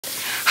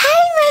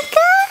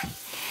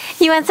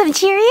You want some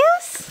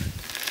Cheerios?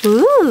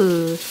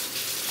 Ooh.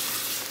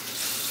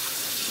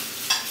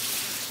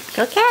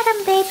 Go get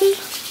them, baby.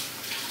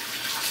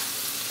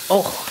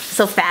 Oh,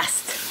 so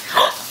fast.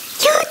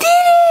 You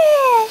did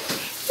it!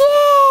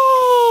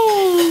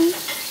 Yay!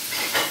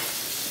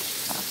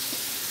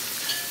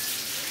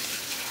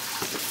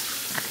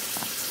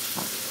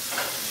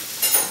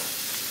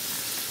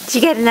 Did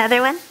you get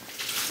another one?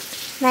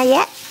 Not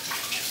yet?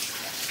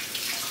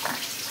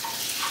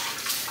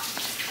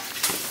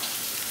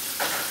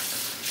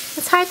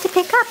 It's hard to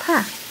pick up,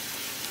 huh?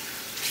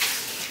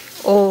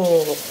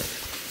 Oh.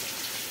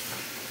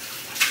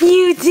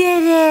 You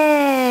did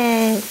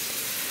it!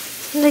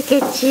 Look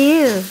at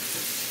you.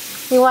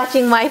 You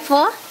watching my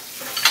paw?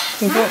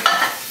 Is it?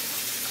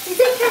 你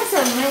在看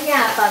什么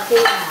呀，宝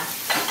贝啊？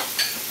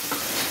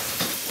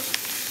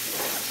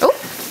 Oh.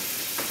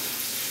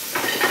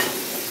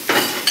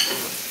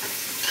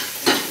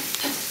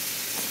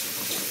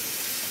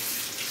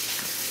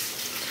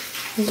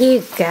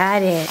 You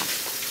got it.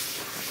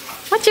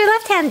 What's your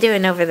left hand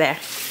doing over there?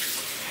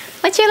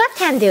 What's your left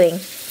hand doing?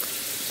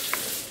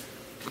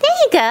 There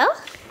you go.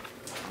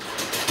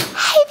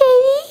 Hi,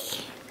 baby.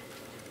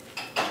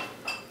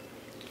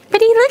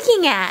 What are you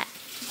looking at?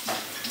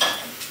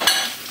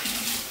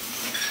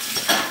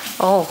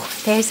 Oh,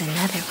 there's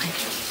another one.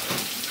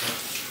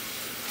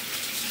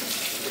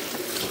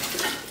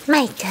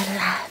 Micah,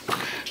 love.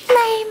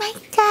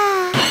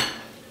 Micah.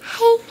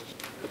 Hi.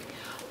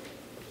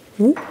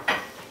 Ooh.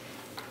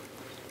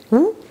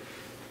 Ooh.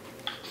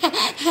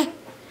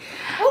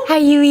 How are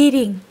you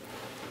eating?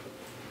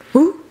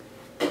 Ooh.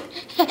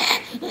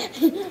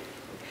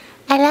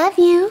 I love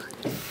you.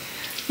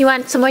 You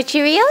want some more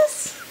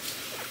Cheerios?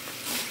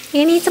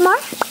 You need some more?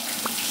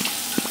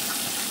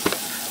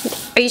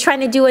 Are you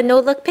trying to do a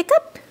no-look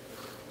pickup?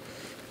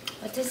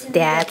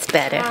 That's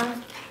better.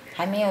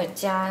 还没有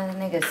加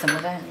那个什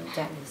么的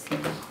加里斯。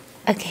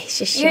 Okay,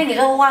 shush. 因为你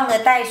都忘了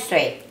带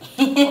水。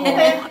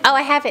Oh,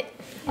 I have it.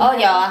 哦，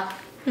有啊。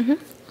Mhm.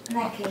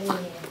 那可以。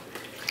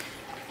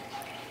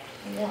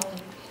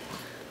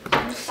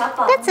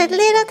 That's a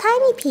little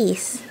tiny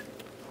piece.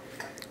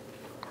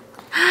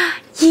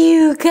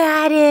 You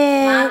got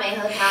it.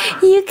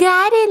 You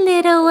got it,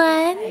 little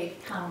one.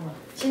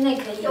 现在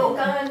可以。我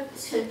刚刚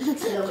吃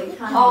了维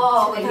他命，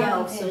哦吃了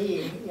药，所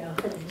以要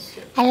喝点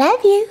水。 I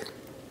love you.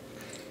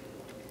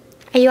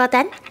 Are you all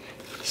done?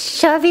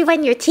 Show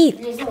everyone your teeth.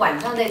 你是晚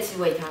上在吃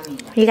维他命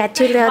的。 You got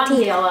two little 忘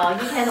teeth. 掉啊，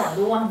一天晚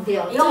都忘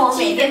掉。因为我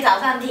每天早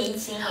上提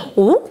醒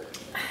你。 Ooh.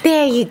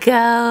 There you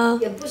go.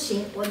 也不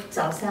行，我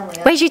早上我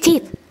要。 Where's your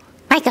teeth?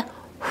 Micah.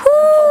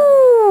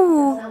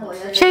 Woo. 早上我要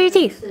Show your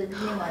teeth. 是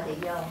另外的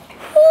药。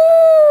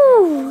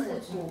 Woo.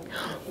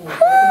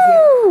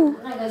 Woo.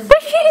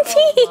 Brush your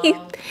teeth.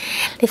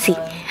 Let's see.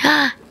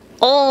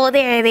 Oh,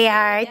 there they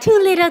are. Two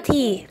little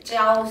teeth.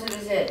 胶是不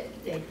是？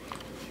对。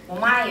我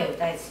妈也有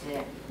在吃。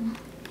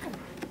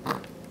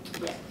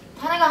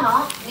它那个好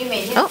像你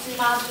每天吃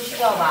它不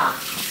需要吧？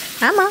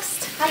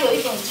 Almost. 它有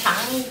一种长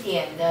一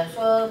点的，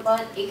说不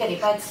一个礼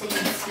拜吃一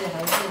次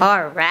还是？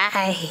 All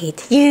right.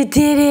 You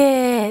did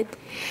it.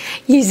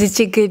 You're such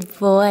a good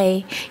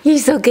boy. You're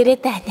so good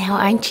at that now,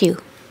 aren't you?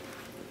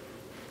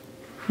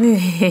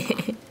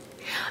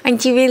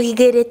 Aren't you really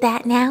good at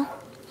that now?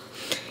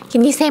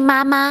 Can you say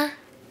mama?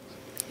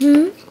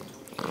 Hmm?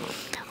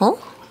 Oh?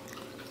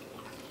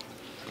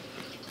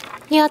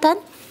 You all done?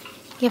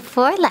 You have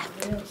 4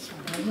 left.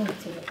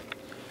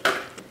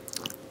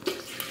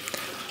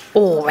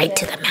 Oh, right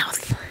to the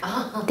mouth.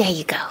 There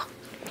you go.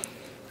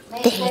 那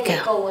There 应 you 该也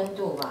go. 够温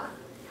度吧？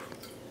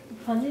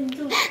反正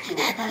就煮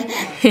它一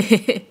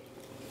点。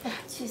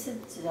其实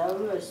只要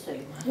热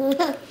水嘛。够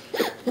了。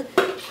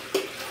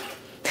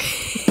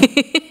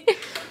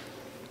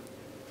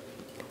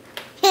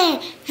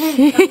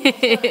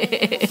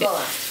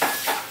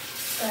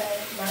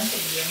两种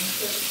颜色。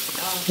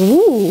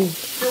 Ooh.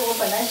 所以我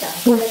本来想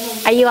再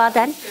弄。 Are you all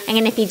done? I'm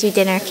going to feed you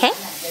dinner, okay?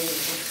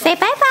 Say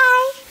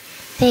bye-bye.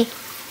 Say